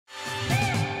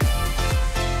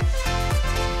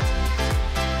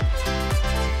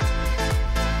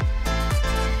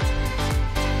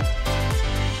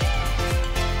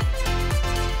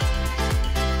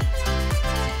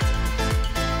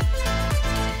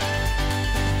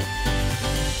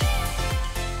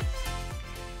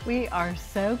We are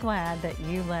so glad that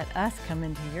you let us come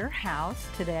into your house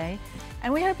today,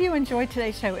 and we hope you enjoyed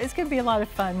today's show. It's going to be a lot of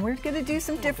fun. We're going to do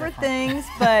some different things,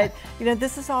 but you know,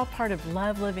 this is all part of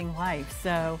Love Living Life,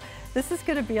 so this is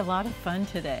going to be a lot of fun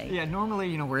today. Yeah, normally,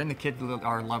 you know, we're in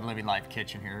our Love Living Life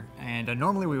kitchen here, and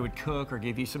normally we would cook or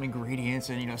give you some ingredients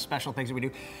and, you know, special things that we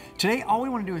do. Today, all we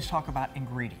want to do is talk about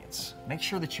ingredients. Make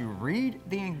sure that you read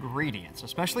the ingredients,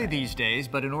 especially these days,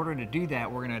 but in order to do that,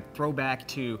 we're going to throw back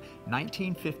to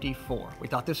 1954. We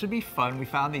thought this would be fun. We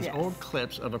found these old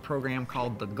clips of a program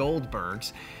called The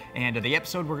Goldbergs, and the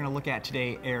episode we're going to look at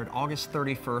today aired August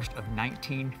 31st of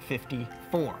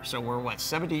 1954. So we're, what,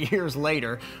 70 years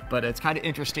later, but it's kind of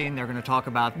interesting. They're going to talk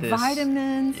about this.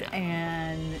 Vitamins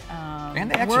and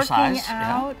the exercise. Working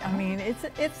out. I mean,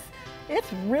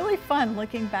 it's really fun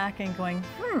looking back and going,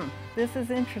 this is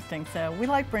interesting. So we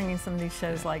like bringing some of these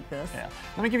shows like this. Yeah.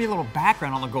 Let me give you a little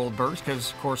background on the Goldbergs,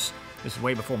 because, of course, this is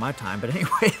way before my time. But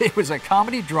anyway, it was a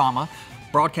comedy drama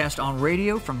broadcast on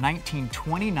radio from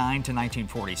 1929 to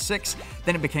 1946.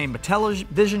 Then it became a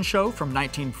television show from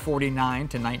 1949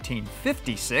 to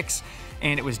 1956.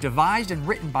 And it was devised and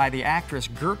written by the actress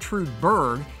Gertrude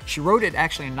Berg. She wrote it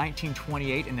actually in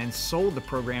 1928 and then sold the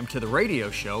program to the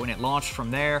radio show, and it launched from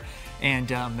there. And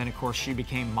then, of course, she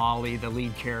became Molly, the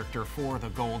lead character for the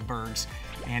Goldbergs.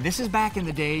 And this is back in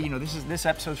the day, you know, this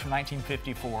episode's from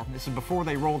 1954. This is before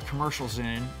they rolled commercials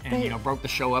in and, you know, broke the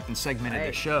show up and segmented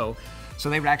the show. So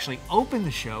they would actually open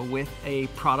the show with a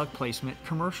product placement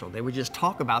commercial. They would just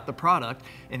talk about the product,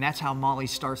 and that's how Molly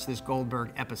starts this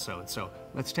Goldberg episode. So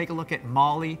let's take a look at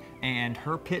Molly and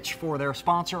her pitch for their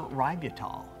sponsor,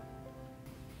 Ribitol.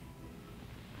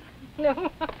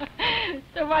 No.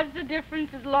 So what's the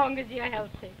difference as long as you're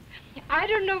healthy? I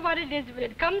don't know what it is. When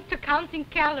it comes to counting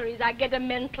calories, I get a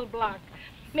mental block.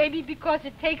 Maybe because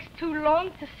it takes too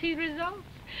long to see results.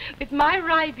 With my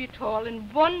Ribitol, in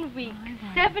 1 week,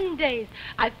 7 days,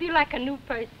 I feel like a new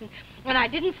person. And I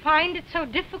didn't find it so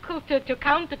difficult to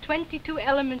count the 22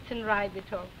 elements in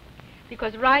Ribitol.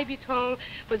 Because Ribitol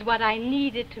was what I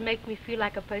needed to make me feel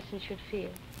like a person should feel.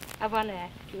 I want to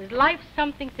ask you, is life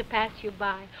something to pass you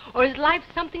by? Or is life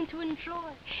something to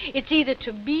enjoy? It's either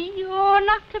to be or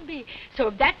not to be. So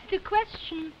if that's the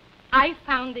question, I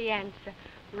found the answer,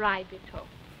 Ribitol.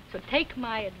 So take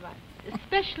my advice.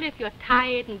 Especially if you're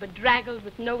tired and bedraggled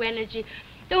with no energy.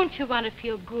 Don't you want to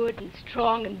feel good and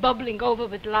strong and bubbling over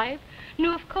with life?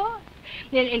 No, of course.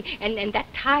 And that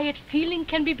tired feeling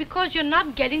can be because you're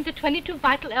not getting the 22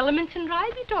 vital elements in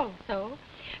Ribitol. So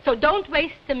don't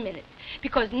waste a minute,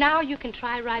 because now you can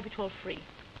try Ribitol free.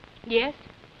 Yes,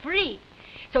 free.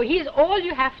 So here's all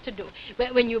you have to do.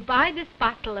 When you buy this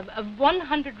bottle of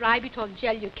 100 Ribitol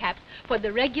gelu caps for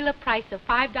the regular price of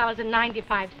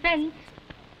 $5.95,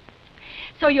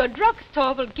 so your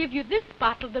drugstore will give you this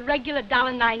bottle, the regular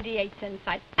 $1.98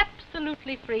 size,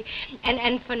 absolutely free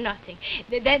and for nothing.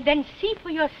 Then see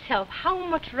for yourself how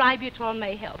much Ribitol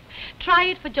may help. Try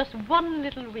it for just 1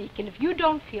 little week, and if you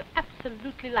don't feel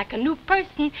absolutely like a new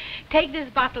person, take this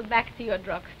bottle back to your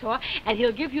drugstore, and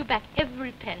he'll give you back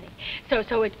every penny.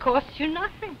 So it costs you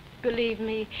nothing. Believe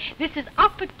me, this is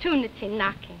opportunity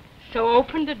knocking. So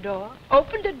open the door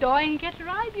and get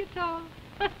Ribitol.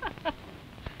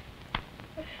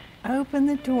 Open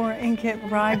the door and get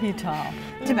Ribitol.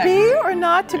 To be or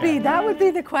not to be? That would be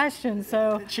the question.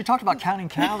 So she talked about counting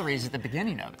calories at the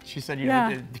beginning of it. She said, you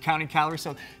know, the counting calories.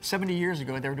 So 70 years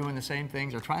ago, they were doing the same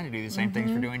things, or trying to do the same things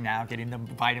we're doing now, getting the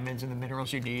vitamins and the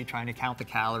minerals you need, trying to count the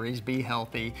calories, be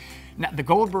healthy. Now, the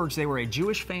Goldbergs, they were a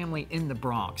Jewish family in the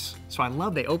Bronx. So I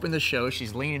love they opened the show.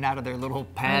 She's leaning out of their little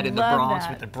pad in the Bronx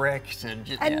with the bricks. And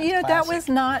just, you know, that was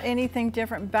not anything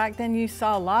different. Back then, you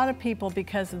saw a lot of people,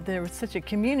 because there was such a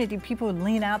community, people would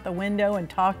lean out the window and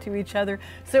talk to each other.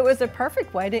 So it was a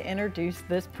perfect way to introduce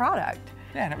this product.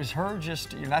 Yeah, and it was her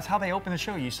just, you know, that's how they opened the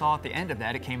show. You saw at the end of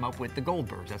that, it came up with the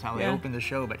Goldbergs. That's how they opened the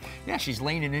show. But yeah, she's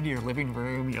leaning into your living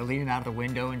room, you know, leaning out of the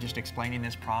window and just explaining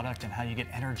this product and how you get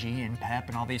energy and pep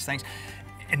and all these things.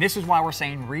 And this is why we're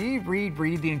saying read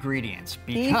the ingredients.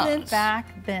 Because even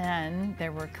back then,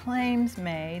 there were claims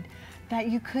made that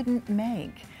you couldn't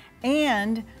make.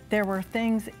 And there were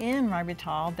things in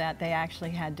Ribitol that they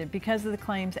actually had to, because of the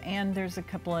claims, and there's a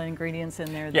couple of ingredients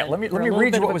in there. Yeah, let me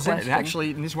read you what was in it. Actually,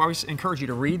 and this is why we encourage you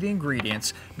to read the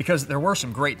ingredients, because there were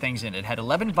some great things in it. It had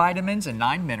 11 vitamins and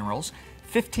 9 minerals,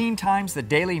 15 times the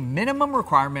daily minimum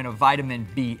requirement of vitamin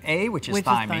BA, which is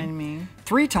thiamine,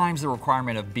 3 times the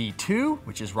requirement of B2,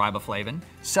 which is riboflavin,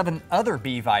 7 other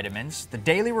B vitamins, the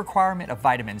daily requirement of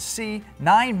vitamin C,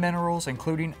 9 minerals,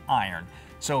 including iron.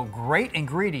 So great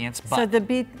ingredients, but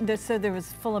so there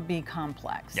was full of B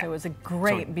complex. Yeah. So it was a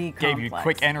great B complex. Gave you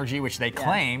quick energy, which they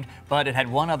claimed, but it had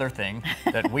one other thing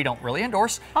that we don't really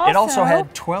endorse. It Also also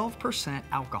had 12%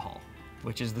 alcohol,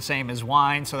 which is the same as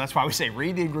wine. So that's why we say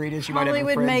read the ingredients. You might have Probably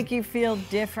would friends. make you feel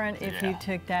different if you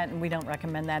took that, and we don't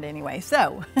recommend that anyway.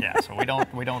 So yeah, so we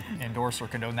don't endorse or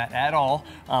condone that at all.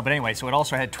 But anyway, so it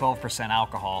also had 12%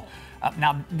 alcohol.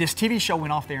 Now, this TV show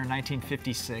went off there in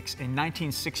 1956. In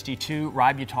 1962,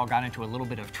 Ribitol got into a little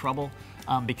bit of trouble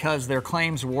because their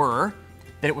claims were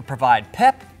that it would provide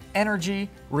pep, energy,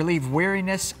 relieve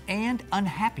weariness, and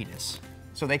unhappiness.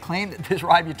 So they claimed that this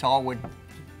Ribitol would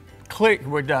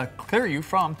clear you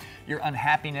from your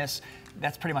unhappiness.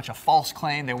 That's pretty much a false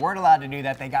claim. They weren't allowed to do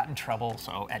that. They got in trouble.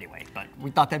 So anyway, but we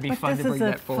thought that'd be fun to bring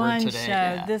that forward today. This is a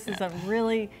fun show. This is a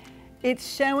really,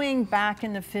 it's showing back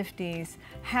in the 50s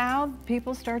how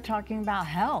people start talking about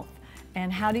health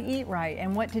and how to eat right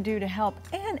and what to do to help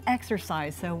and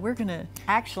exercise. So we're going to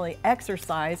actually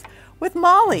exercise with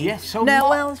Molly. Yes. So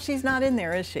well, she's not in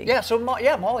there, is she? Yeah. So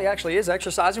Molly actually is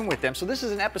exercising with them. So this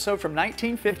is an episode from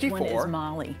 1954. Which one is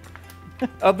Molly?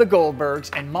 Of the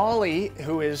Goldbergs, and Molly, it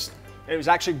was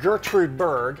actually Gertrude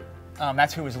Berg,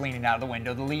 that's who was leaning out of the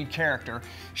window, the lead character.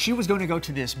 She was going to go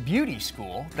to this beauty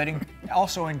school that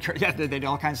they did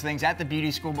all kinds of things at the beauty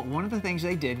school, but one of the things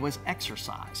they did was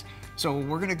exercise. So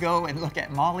we're going to go and look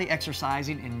at Molly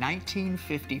exercising in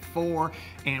 1954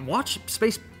 and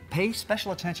pay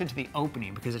special attention to the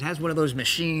opening because it has one of those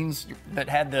machines that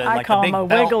had the I call the big them a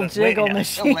belt wiggle that's jiggle waiting.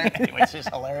 machine. Anyway, it's just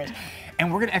hilarious.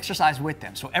 And we're going to exercise with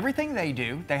them. So everything they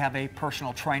do, they have a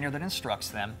personal trainer that instructs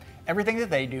them. Everything that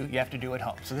they do, you have to do at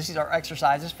home. So this is our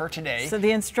exercises for today. So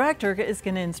the instructor is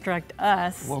going to instruct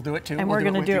us. We'll do it too. And we're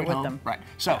going to do it with them. Right.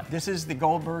 So this is the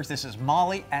Goldbergs. This is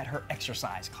Molly at her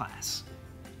exercise class.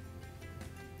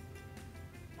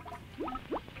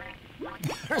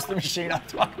 There's the machine I'm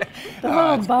talking about. The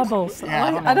little bubbles. Yeah,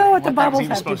 I don't know what the bubbles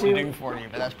that's have to supposed to do. do for you,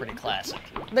 but that's pretty classic.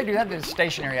 They do have the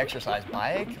stationary exercise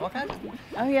bike, all kinds of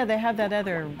Oh yeah, they have that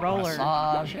other roller.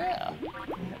 massage, yeah.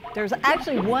 There's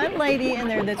actually one lady in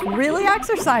there that's really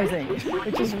exercising,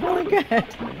 which is really good.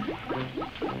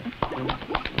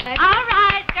 All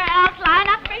right, girls, line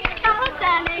up for your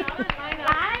calisthenics.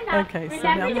 Line up. Okay, so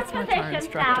Remember now your let's watch our positions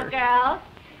instructor. now, girls.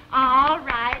 All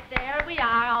right, there we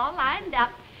are, all lined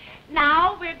up.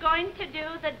 Now we're going to do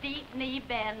the deep knee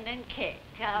bend and kick.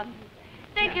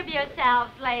 Think of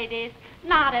yourselves, ladies,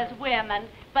 not as women,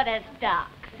 but as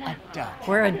ducks. A duck.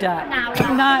 We're a duck. Now,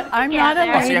 I'm not a together.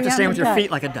 lady. So you have to I'm stand a with your duck.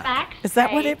 feet like a duck. Back Is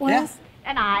that what it straight was?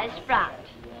 and eyes front.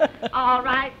 All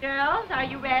right, girls, are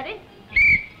you ready?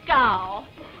 Go.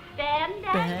 Bend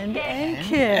and Bend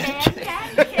kick. and kick.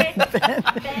 Bend and kick.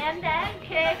 Bend and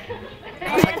kick.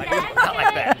 Bend and kick. Not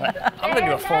like that, but I'm going to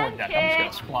do a forward duck. I'm just going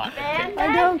to squat.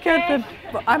 I don't get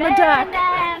the. I'm a Bend duck.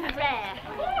 and rest.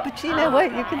 But you know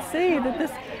what? You can see that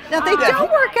this. Now they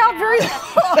don't work out very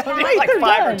long. Wait, Like they're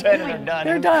 5 done. or 10 and they're done.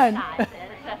 They're done.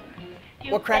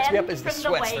 What cracks me up is the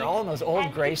sweats. They're all in those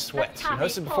old gray sweats. You know,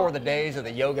 this is before the days of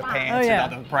the yoga pants yeah.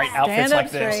 and all the bright Stand outfits up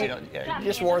like this. straight. You know, yeah, you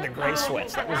just wore the gray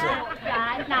sweats. That was it.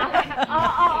 Right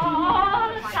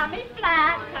now, tummy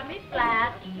flat, tummy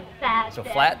flat. That's So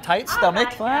it. flat, tight All stomach.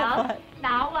 right, Flat, girls. flat.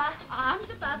 Now, arms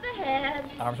above the head.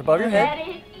 Arms above your head.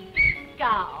 Ready,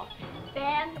 go.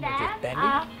 Bend we're just and bending.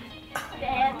 up.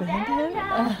 Bend Bend and and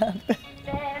up. up.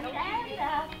 Bend and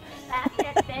up. That's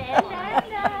it. Bend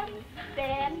and up.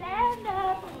 Bend and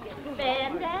up.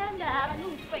 Bend and up.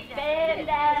 Bend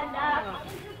and up.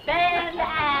 Bend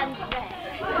and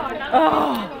rest.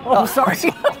 Oh, sorry.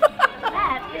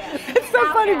 That's it. It's so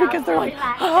Now, funny girls, because they're like,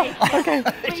 relax. oh, okay.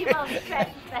 We will stretch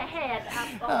the head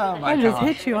up over Oh, the my I just gosh.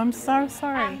 hit you. I'm so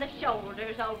sorry. and the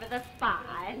shoulders over the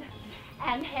spine,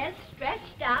 and head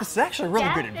stretched up. This is actually really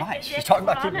good just as advice. if She's it's talking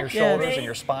about keeping on your a shoulders string and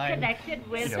your spine. connected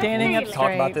with the Standing up ceiling.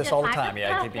 Talk about straight. this all the Just like time. a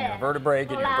Yeah, keeping your puppet. vertebrae,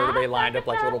 getting your vertebrae lined up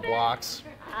like little blocks.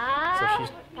 So she's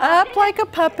Up like a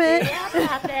puppet.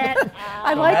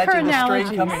 I like her imagine the analogy.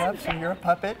 string coming up, so you're a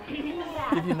puppet.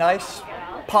 Give you nice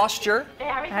posture.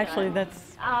 Very good. Actually,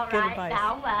 that's All good right, advice.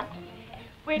 now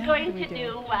we're going we to do?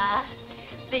 do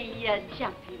the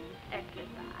jumping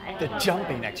exercise. The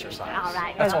jumping exercise. All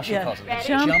right. That's all she Yeah. calls it. the Ready?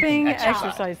 Jumping exercise.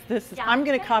 exercise. This is. I'm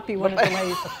going to copy one of the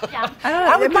ladies. Jump.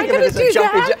 I I would don't know. Am I think of it going as to a do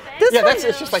jumping that? ja- This Yeah, one- that's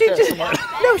it's just like she this. just-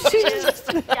 No, she's just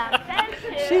Jump and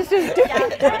two. she's just doing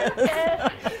Jump it and two.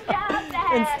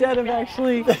 Jump and instead of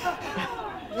actually.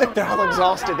 Look, they're all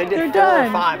exhausted. They They're did 4 done.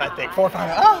 or 5, I think. 4 or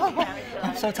 5. Oh,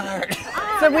 I'm so tired.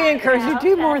 So we encourage you to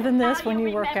do more than this when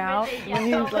you work out. When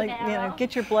you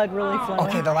get your blood really flowing.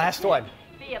 Okay, the last one.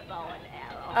 Be a bow and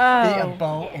arrow. Be a Oh,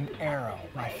 bow and arrow.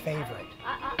 My favorite.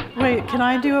 Wait, can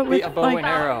I do it with Be a bow and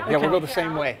arrow. Yeah, we'll go the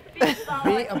same way.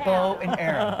 Be a bow and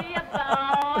arrow. Be a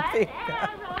bow and arrow.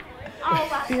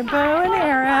 Oh, Be a bow and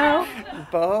arrow.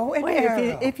 Bow and Wait,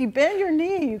 arrow. if you bend your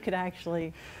knee, you could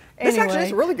actually. This Anyway, actually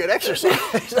is a really good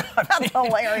exercise. that's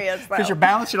hilarious. Because you're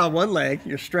balancing on one leg,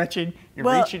 you're stretching, you're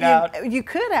well, reaching out. You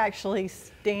could actually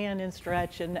stand and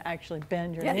stretch and actually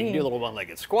bend your Yeah, knee. you can do little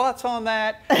one-legged squats on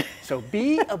that. So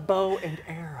be a bow and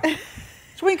arrow.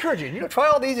 So we encourage you, try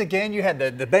all these again. You had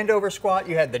the bend over squat,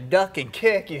 you had the duck and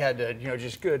kick, you had the,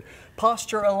 just good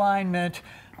posture alignment.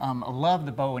 I love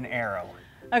the bow and arrow.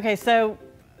 Okay, so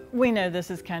we know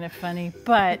this is kind of funny,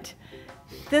 but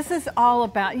this is all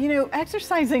about,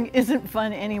 exercising isn't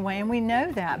fun anyway, and we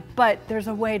know that, but there's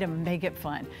a way to make it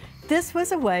fun. This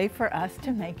was a way for us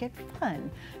to make it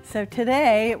fun. So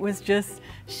today it was just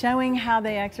showing how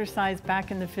they exercised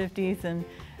back in the 50s and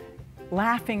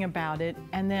laughing about it,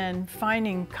 and then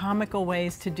finding comical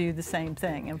ways to do the same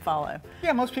thing and follow.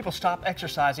 Yeah, most people stop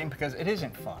exercising because it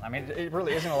isn't fun. I mean, it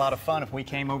really isn't a lot of fun if we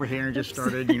came over here and just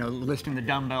started, lifting the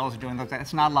dumbbells, doing that.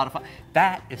 It's not a lot of fun.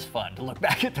 That is fun, to look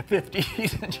back at the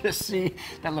 50s and just see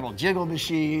that little jiggle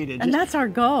machine. And that's our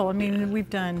goal. I mean, we've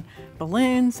done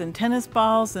balloons and tennis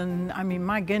balls, and I mean,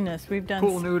 my goodness, we've done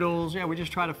pool noodles. Yeah, we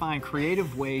just try to find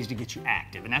creative ways to get you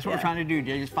active, and that's what we're trying to do.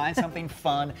 Just find something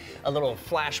fun, a little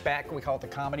flashback. We call it the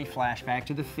comedy flashback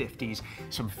to the 50s.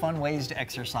 Some fun ways to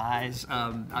exercise.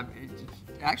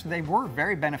 Actually, they were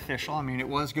very beneficial. I mean, it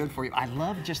was good for you. I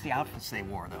love just the outfits they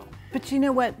wore, though. But you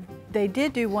know what? They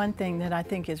did do one thing that I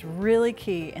think is really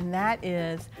key, and that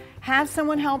is have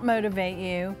someone help motivate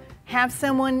you, have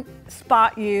someone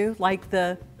spot you, like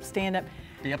the stand-up.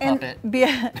 Be a puppet.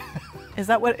 Is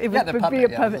that what it was? Yeah, the puppet. Be a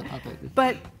Yeah, puppet. the puppet.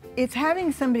 But it's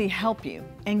having somebody help you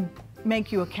and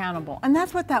make you accountable, and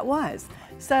that's what that was.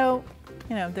 So,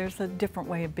 there's a different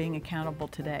way of being accountable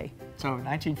today. So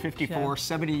 1954,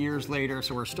 70 years later,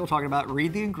 so we're still talking about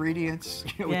read the ingredients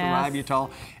with the Yes.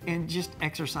 ribitol, and just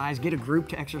exercise, get a group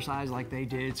to exercise like they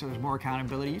did, so there's more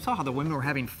accountability. You saw how the women were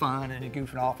having fun and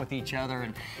goofing off with each other,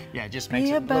 and it just makes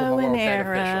Be it a a little bow more and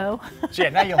beneficial. arrow. So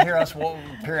now you'll hear us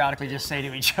periodically just say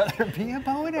to each other, be a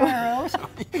bow and arrow. So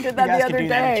We did you that guys the can other do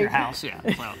that at day. your house,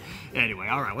 Well, anyway,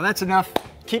 all right, well, that's enough.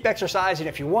 Keep exercising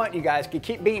if you want. You guys can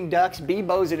keep being ducks, be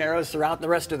bows and arrows throughout the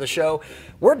rest of the show.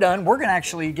 We're done. We're going to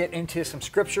actually get into some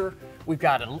scripture. We've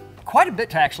got quite a bit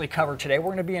to actually cover today. We're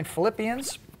going to be in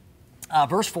Philippians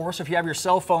verse 4. So if you have your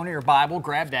cell phone or your Bible,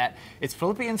 grab that. It's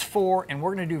Philippians 4, and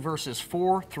we're going to do verses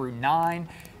 4 through 9.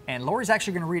 And Lori's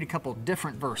actually going to read a couple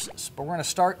different verses, but we're going to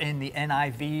start in the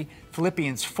NIV,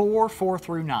 Philippians 4, 4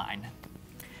 through 9.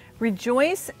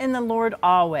 Rejoice in the Lord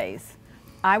always.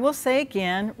 I will say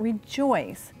again,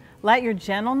 rejoice. Let your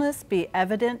gentleness be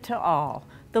evident to all.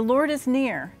 The Lord is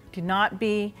near. Do not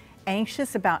be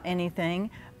anxious about anything,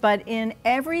 but in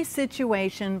every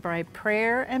situation, by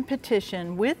prayer and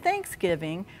petition, with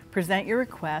thanksgiving, present your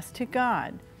requests to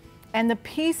God. And the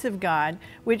peace of God,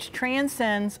 which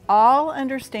transcends all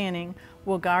understanding,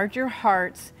 will guard your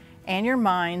hearts and your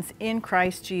minds in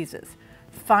Christ Jesus.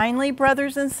 Finally,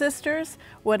 brothers and sisters,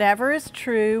 whatever is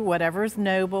true, whatever is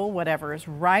noble, whatever is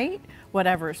right,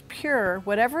 whatever is pure,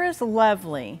 whatever is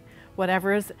lovely,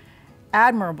 whatever is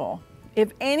admirable,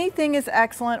 if anything is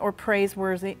excellent or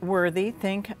praiseworthy,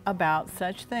 think about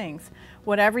such things.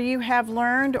 Whatever you have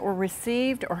learned or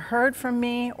received or heard from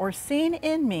me or seen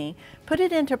in me, put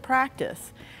it into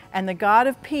practice, and the God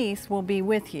of peace will be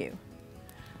with you.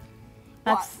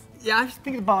 I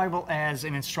think of the Bible as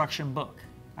an instruction book.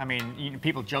 I mean,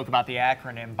 people joke about the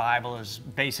acronym Bible as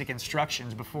basic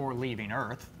instructions before leaving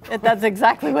Earth. That's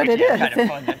exactly what it is. Kind of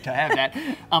fun to have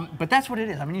that. But that's what it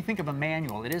is. I mean, you think of a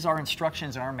manual. It is our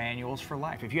instructions and our manuals for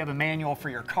life. If you have a manual for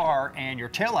your car and your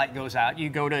taillight goes out, you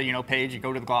go to, you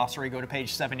go to the glossary, go to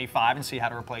page 75 and see how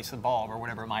to replace the bulb or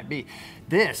whatever it might be.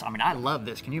 This, I mean, I love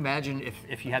this. Can you imagine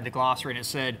if you had the glossary and it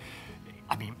said,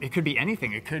 I mean, it could be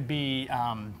anything. It could be,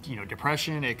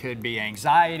 depression. It could be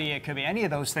anxiety. It could be any of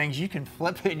those things. You can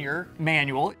flip in your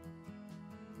manual,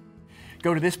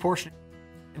 go to this portion,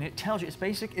 and it tells you, it's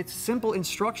basic, it's simple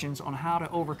instructions on how to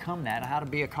overcome that, how to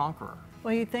be a conqueror.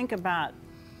 Well, you think about,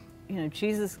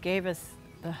 Jesus gave us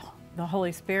the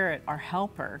Holy Spirit, our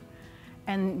helper,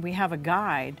 and we have a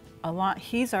guide.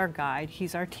 He's our guide.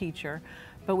 He's our teacher.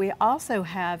 But we also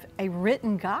have a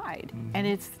written guide, and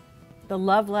it's the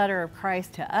love letter of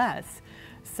Christ to us.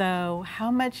 So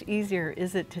how much easier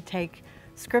is it to take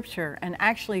Scripture and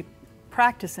actually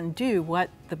practice and do what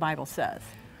the Bible says?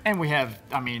 And we have,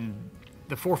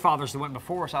 the forefathers that went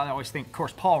before us. I always think, of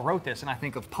course, Paul wrote this, and I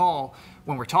think of Paul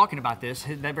when we're talking about this,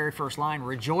 that very first line,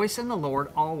 rejoice in the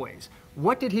Lord always.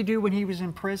 What did he do when he was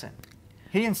in prison?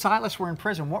 He and Silas were in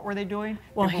prison. What were they doing?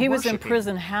 Well, They were he was in worshiping.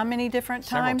 prison how many different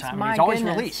times? Several times. My He was always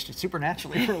goodness. released,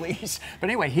 supernaturally released. But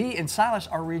anyway, he and Silas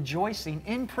are rejoicing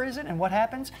in prison, and what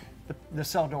happens? The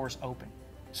cell doors open.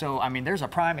 So, I mean, there's a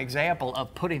prime example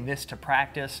of putting this to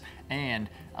practice and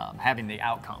having the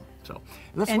outcome. So,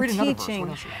 let's read another verse. Teaching What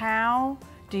else you got? how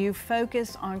do you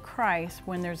focus on Christ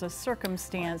when there's a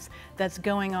circumstance that's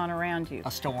going on around you?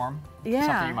 A storm, Yeah,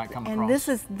 something you might come and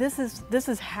across. this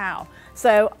is how.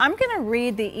 So I'm going to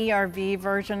read the ERV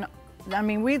version. I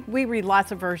mean, we read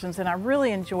lots of versions, and I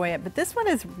really enjoy it, but this one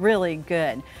is really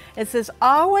good. It says,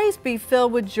 "Always be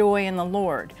filled with joy in the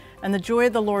Lord." And the joy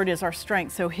of the Lord is our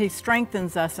strength. So he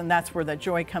strengthens us, and that's where the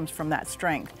joy comes from, that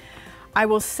strength. "I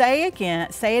will say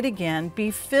it again,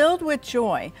 be filled with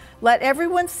joy. Let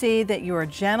everyone see that you are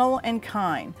gentle and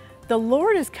kind. The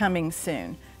Lord is coming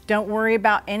soon. Don't worry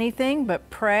about anything, but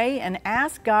pray and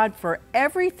ask God for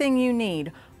everything you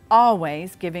need,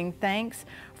 always giving thanks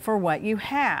for what you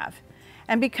have.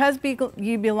 And because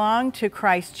you belong to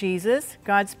Christ Jesus,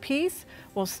 God's peace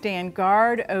will stand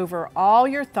guard over all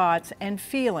your thoughts and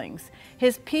feelings.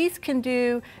 His peace can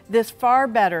do this far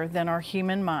better than our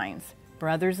human minds.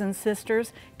 Brothers and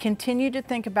sisters, continue to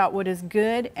think about what is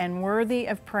good and worthy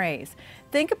of praise.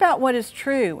 Think about what is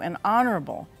true and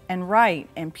honorable and right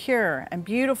and pure and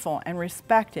beautiful and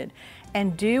respected.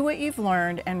 And do what you've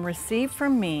learned and received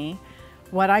from me,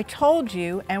 what I told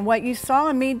you and what you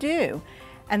saw me do.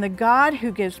 And the God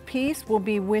who gives peace will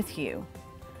be with you."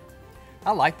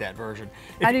 I like that version.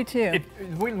 I do too.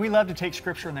 We love to take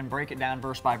scripture and then break it down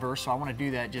verse by verse, so I want to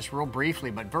do that just real briefly.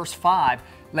 But verse 5,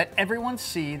 "Let everyone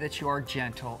see that you are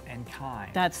gentle and kind."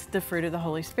 That's the fruit of the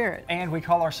Holy Spirit. And we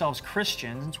call ourselves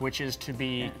Christians, which is to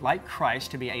be like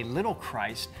Christ, to be a little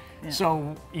Christ.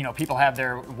 So, you know, people have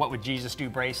their "what would Jesus do"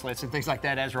 bracelets and things like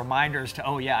that as reminders to,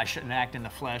 oh yeah, I shouldn't act in the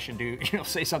flesh and do,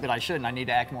 say something I shouldn't. I need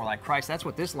to act more like Christ. That's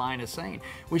what this line is saying.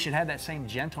 We should have that same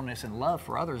gentleness and love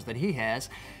for others that he has.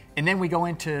 And then we go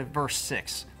into verse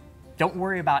 6. "Don't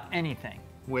worry about anything,"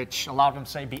 which a lot of them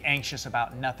say be anxious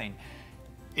about nothing.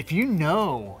 If you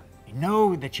know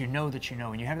that you know that you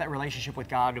know, and you have that relationship with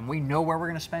God, and we know where we're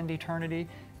going to spend eternity,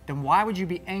 then why would you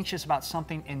be anxious about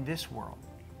something in this world?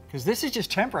 Because this is just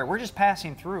temporary. We're just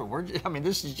passing through.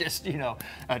 This is just,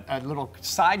 a little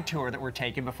side tour that we're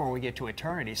taking before we get to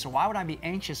eternity. So why would I be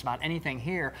anxious about anything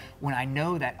here when I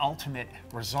know that ultimate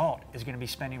result is going to be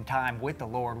spending time with the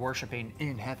Lord, worshiping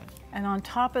in heaven? And on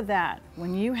top of that,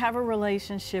 when you have a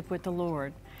relationship with the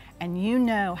Lord and you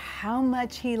know how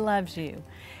much he loves you,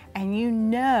 and you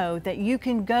know that you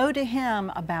can go to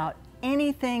him about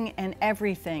anything and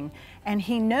everything, and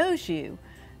he knows you,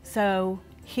 so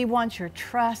he wants your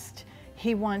trust.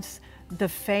 He wants the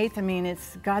faith. I mean,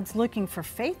 God's looking for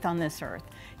faith on this earth.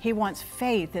 He wants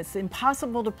faith. It's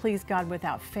impossible to please God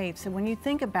without faith. So when you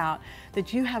think about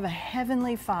that you have a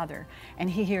heavenly Father and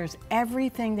he hears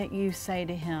everything that you say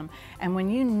to him, and when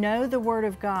you know the Word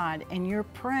of God and you're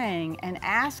praying and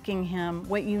asking him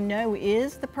what you know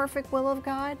is the perfect will of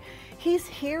God, he's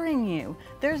hearing you.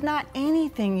 There's not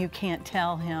anything you can't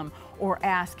tell him or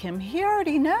ask him. He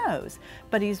already knows,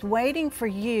 but he's waiting for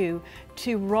you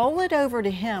to roll it over to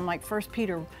him, like 1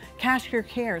 Peter, cast your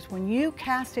cares. When you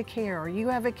cast a care or you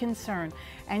have a concern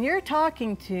and you're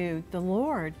talking to the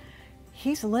Lord,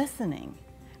 he's listening.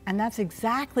 And that's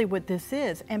exactly what this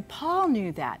is. And Paul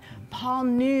knew that. Paul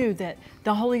knew that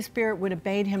the Holy Spirit would have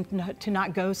bade him to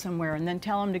not go somewhere and then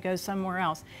tell him to go somewhere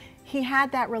else. He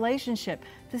had that relationship.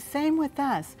 The same with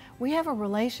us. We have a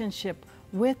relationship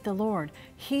with the Lord.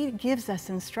 He gives us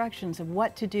instructions of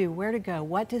what to do, where to go,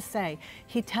 what to say.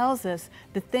 He tells us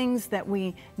the things that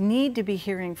we need to be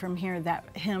hearing from him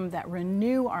that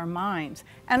renew our minds.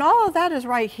 And all of that is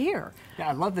right here. Yeah,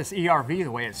 I love this ERV,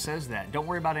 the way it says that. Don't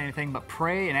worry about anything, but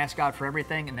pray and ask God for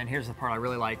everything. And then here's the part I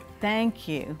really like. Thank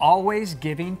you. Always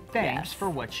giving thanks Yes. for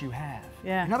what you have.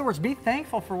 Yeah. In other words, be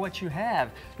thankful for what you have.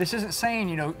 This isn't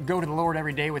saying, go to the Lord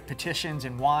every day with petitions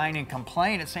and whine and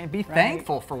complain. It's saying be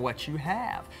thankful for what you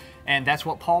have. And that's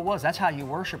what Paul was. That's how you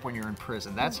worship when you're in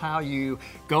prison. That's how you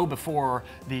go before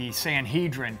the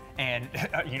Sanhedrin and,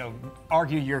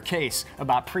 argue your case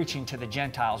about preaching to the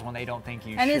Gentiles when they don't think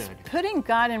you should. And it's putting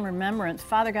God in remembrance.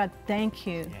 Father God, thank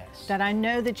you that I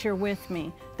know that you're with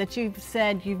me, that you've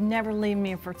said you've never leave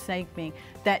me or forsake me,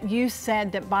 that you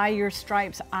said that by your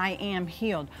stripes I am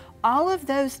healed. All of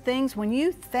those things, when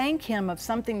you thank him of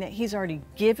something that he's already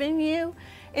given you,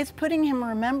 it's putting him in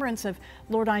remembrance of,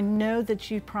 Lord, I know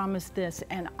that you promised this,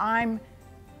 and I'm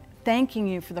thanking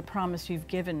you for the promise you've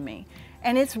given me.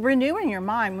 And it's renewing your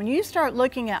mind. When you start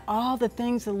looking at all the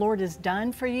things the Lord has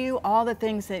done for you, all the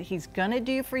things that He's gonna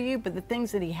do for you, but the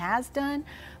things that He has done,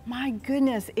 my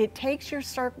goodness, it takes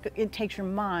your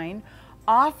mind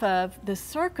off of the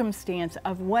circumstance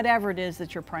of whatever it is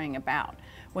that you're praying about.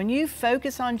 When you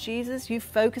focus on Jesus, you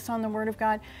focus on the Word of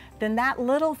God, then that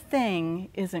little thing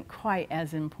isn't quite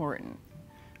as important.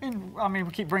 And I mean,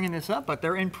 we keep bringing this up, but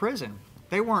they're in prison.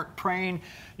 They weren't praying,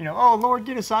 you know, oh, Lord,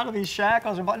 get us out of these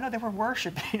shackles. No, they were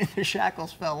worshiping and the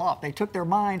shackles fell off. They took their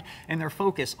mind and their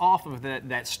focus off of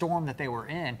that storm that they were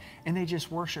in, and they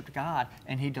just worshiped God,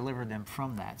 and He delivered them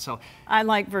from that. So I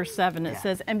like verse 7. It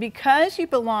says, and because you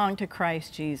belong to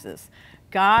Christ Jesus,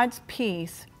 God's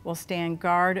peace will stand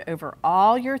guard over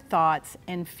all your thoughts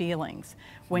and feelings.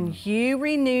 When you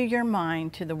renew your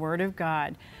mind to the Word of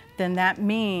God, then that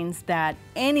means that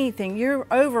you're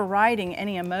overriding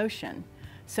any emotion.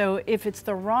 So if it's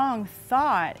the wrong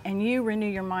thought and you renew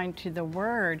your mind to the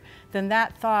Word, then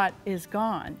that thought is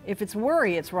gone. If it's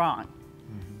worry, it's wrong.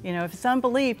 You know, if it's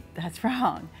unbelief, that's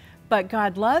wrong. But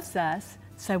God loves us,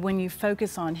 so when you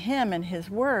focus on Him and His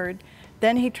Word,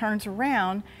 then He turns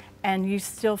around and you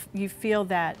feel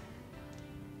that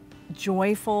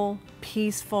joyful,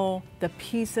 peaceful, the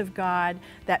peace of God,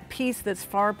 that peace that's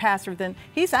far past than,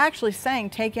 He's actually saying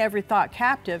take every thought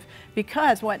captive,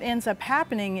 because what ends up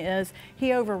happening is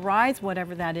He overrides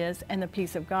whatever that is, and the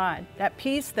peace of God, that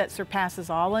peace that surpasses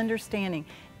all understanding,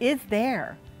 is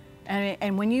there.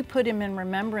 And when you put Him in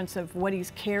remembrance of what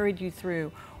He's carried you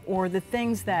through, or the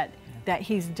things that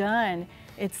He's done,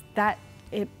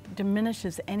 it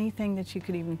diminishes anything that you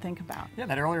could even think about. Yeah,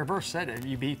 that earlier verse said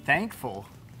you be thankful.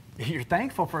 You're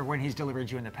thankful for when He's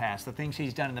delivered you in the past, the things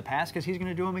He's done in the past, because He's going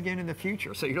to do them again in the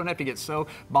future. So you don't have to get so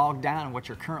bogged down in what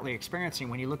you're currently experiencing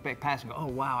when you look back past and go, oh,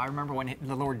 wow, I remember when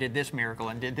the Lord did this miracle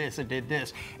and did this,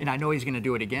 and I know He's going to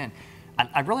do it again.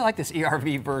 I really like this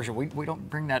ERV version. We don't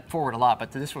bring that forward a lot,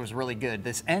 but this was really good.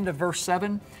 This end of verse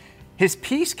 7, His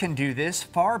peace can do this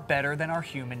far better than our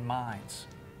human minds.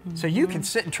 So you can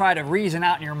sit and try to reason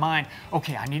out in your mind,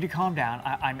 okay, I need to calm down.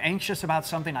 I'm anxious about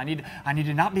something. I need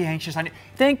to not be anxious.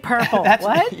 Think purple.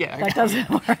 What? Yeah. That doesn't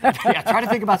work. Yeah, try to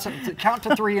think about something. Count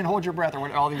to 3 and hold your breath,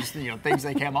 or all these things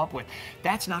they came up with.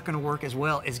 That's not going to work as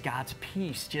well as God's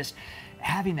peace. Just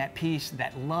having that peace,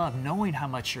 that love, knowing how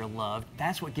much you're loved,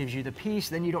 that's what gives you the peace.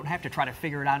 Then you don't have to try to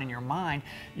figure it out in your mind.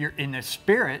 You're in the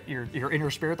Spirit, your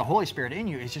inner Spirit, the Holy Spirit in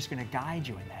you is just going to guide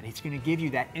you in that. It's going to give you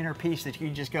that inner peace that you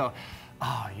can just go,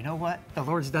 oh, you know what? The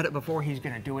Lord's done it before. He's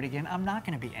going to do it again. I'm not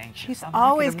going to be anxious. He's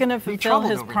always going to fulfill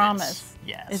His promise.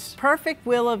 Yes. It's perfect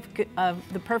will of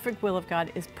the perfect will of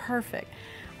God is perfect.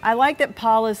 I like that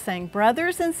Paul is saying,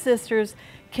 brothers and sisters,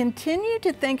 continue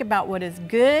to think about what is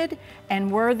good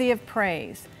and worthy of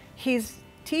praise. He's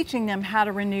teaching them how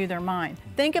to renew their mind.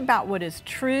 Think about what is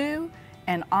true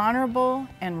and honorable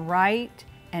and right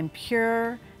and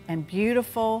pure and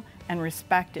beautiful and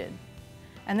respected.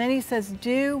 And then he says,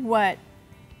 do what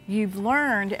you've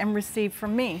learned and received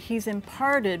from me. He's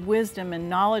imparted wisdom and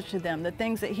knowledge to them, the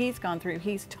things that He's gone through.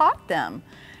 He's taught them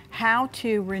how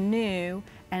to renew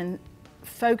and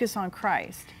focus on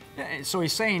Christ. So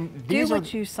he's saying, do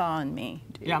what you saw in me.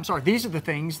 Yeah, I'm sorry. These are the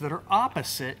things that are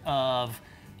opposite of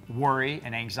worry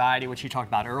and anxiety, which you talked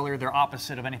about earlier. They're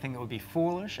opposite of anything that would be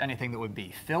foolish, anything that would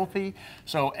be filthy.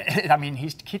 So, I mean,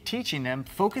 he's teaching them,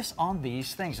 focus on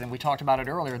these things. And we talked about it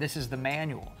earlier. This is the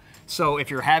manual. So if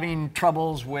you're having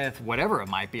troubles with whatever it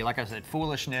might be, like I said,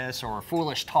 foolishness or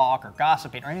foolish talk or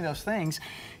gossiping or any of those things,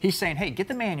 he's saying, hey, get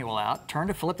the manual out, turn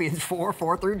to Philippians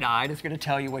 4 through 9. It's going to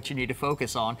tell you what you need to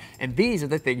focus on. And these are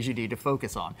the things you need to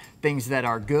focus on. Things that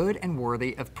are good and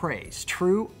worthy of praise.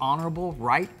 True, honorable,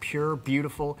 right, pure,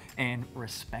 beautiful, and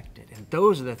respected. And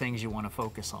those are the things you want to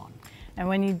focus on. And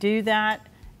when you do that,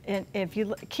 if you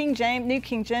New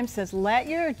King James says, let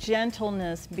your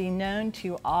gentleness be known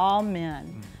to all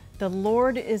men. The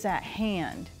Lord is at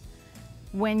hand.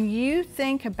 When you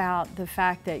think about the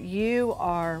fact that you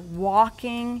are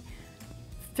walking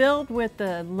filled with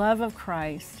the love of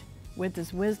Christ, with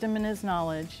His wisdom and His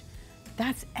knowledge,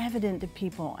 that's evident to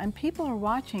people. And people are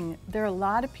watching. There are a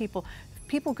lot of people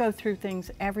go through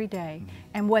things every day.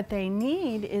 And what they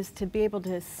need is to be able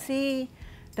to see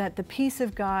that the peace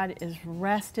of God is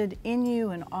rested in you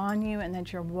and on you, and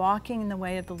that you're walking in the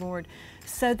way of the Lord,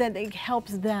 so that it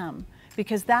helps them.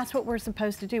 Because that's what we're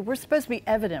supposed to do. We're supposed to be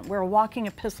evident. We're a walking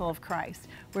epistle of Christ.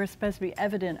 We're supposed to be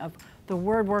evident of the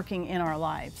Word working in our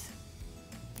lives.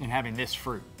 And having this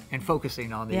fruit and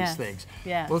focusing on these things.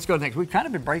 Yes. Well, let's go next. We've kind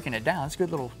of been breaking it down. It's a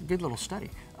good little study.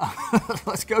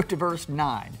 Let's go to verse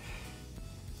 9.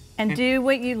 And do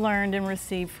what you learned and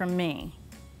received from me.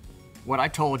 what I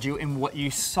told you and what you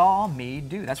saw me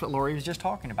do. That's what Lori was just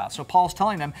talking about. So Paul's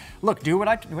telling them, look, do what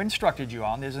I instructed you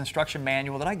on. There's an instruction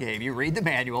manual that I gave you. Read the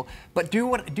manual, but do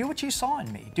what you saw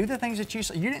in me. Do the things that you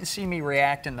saw. You didn't see me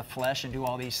react in the flesh and do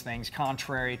all these things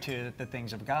contrary to the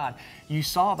things of God. You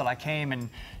saw that I came and,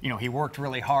 you know, he worked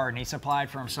really hard and he supplied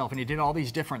for himself and he did all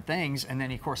these different things. And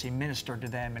then, of course, he ministered to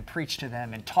them and preached to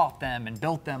them and taught them and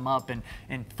built them up and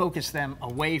focused them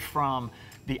away from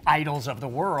the idols of the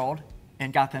world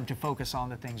and got them to focus on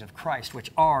the things of Christ,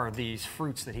 which are these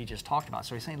fruits that he just talked about.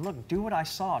 So he's saying, look, do what I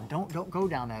saw. Don't go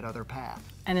down that other path.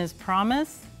 And his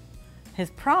promise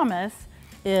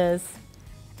is,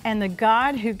 and the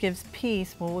God who gives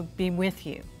peace will be with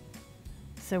you.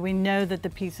 So we know that the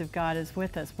peace of God is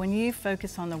with us. When you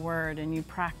focus on the Word and you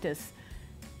practice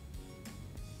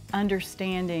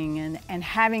understanding and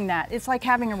having that, it's like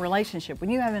having a relationship.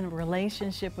 When you have a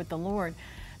relationship with the Lord,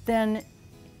 then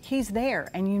He's there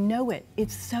and you know it.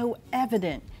 It's so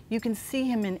evident. You can see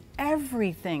Him in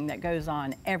everything that goes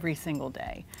on every single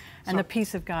day. And the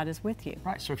peace of God is with you.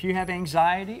 Right, so if you have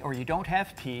anxiety or you don't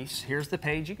have peace, here's the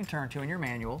page you can turn to in your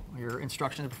manual, your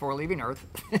instructions before leaving Earth.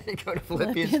 Go to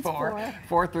Philippians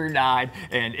 4 through 9,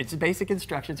 and it's basic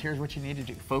instructions. Here's what you need to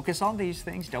do. Focus on these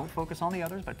things. Don't focus on the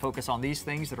others, but focus on these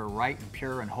things that are right and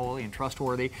pure and holy and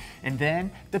trustworthy, and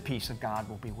then the peace of God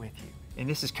will be with you. And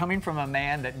this is coming from a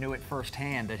man that knew it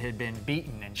firsthand, that had been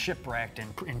beaten and shipwrecked and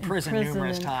in prison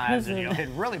numerous times, and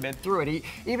had really been through it. He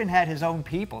even had his own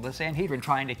people, the Sanhedrin,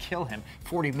 trying to kill him.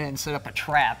 40 men set up a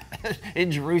trap in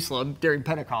Jerusalem during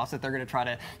Pentecost that they're going to try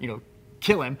to,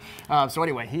 kill him. So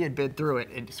anyway, he had been through it.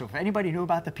 And so if anybody knew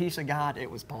about the peace of God,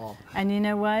 it was Paul. And you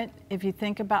know what? If you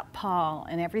think about Paul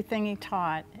and everything he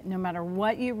taught, no matter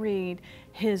what you read,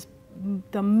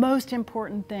 the most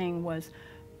important thing was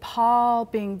Paul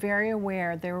being very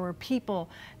aware there were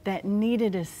people that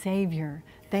needed a Savior.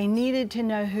 They needed to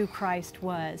know who Christ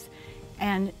was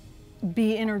and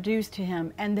be introduced to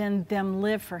Him, and then them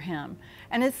live for Him.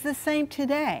 And it's the same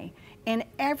today. And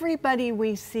everybody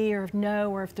we see or know,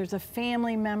 or if there's a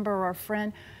family member or a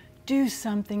friend, do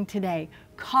something today.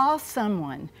 Call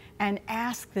someone and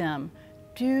ask them,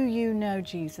 do you know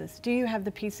Jesus? Do you have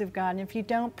the peace of God? And if you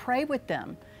don't, pray with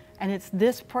them. And it's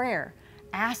this prayer.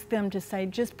 Ask them to say,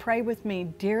 just pray with me.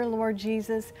 Dear Lord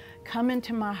Jesus, come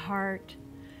into my heart.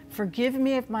 Forgive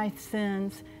me of my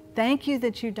sins. Thank you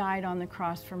that you died on the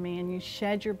cross for me and you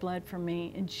shed your blood for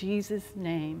me. In Jesus'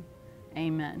 name,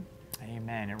 amen.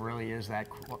 Amen. It really is that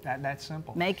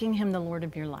simple. Making Him the Lord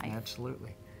of your life.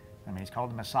 Absolutely. I mean, He's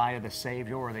called the Messiah, the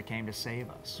Savior that came to save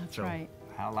us. That's right.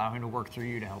 Allow Him to work through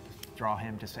you to help draw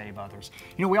Him to save others.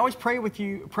 We always pray with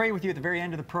you at the very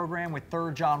end of the program with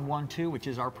 3 John 1:2, which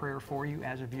is our prayer for you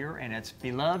as a viewer, and it's,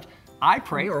 beloved, I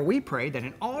pray, or we pray, that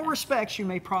in all respects you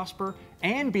may prosper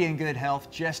and be in good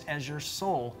health, just as your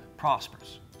soul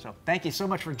prospers. So thank you so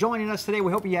much for joining us today.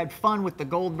 We hope you had fun with the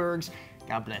Goldbergs.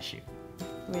 God bless you.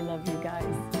 We love you guys.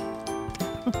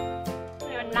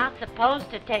 You're not supposed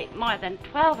to take more than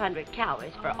 1,200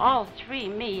 calories for all 3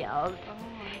 meals.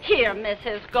 Here,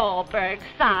 Mrs. Goldberg,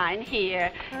 sign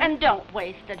here, and don't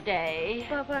waste a day.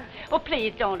 Oh,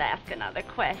 please don't ask another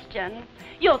question.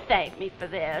 You'll thank me for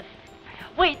this.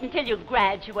 Wait until you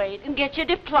graduate and get your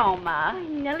diploma. Oh,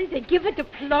 Nellie, they give a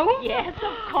diploma? Yes,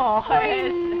 of course.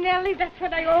 Oh, Nellie, that's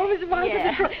what I always wanted.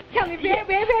 Yes. Tell me, where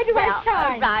do I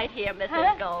sign? Right here,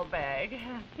 Mrs. Goldberg.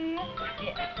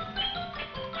 Yes.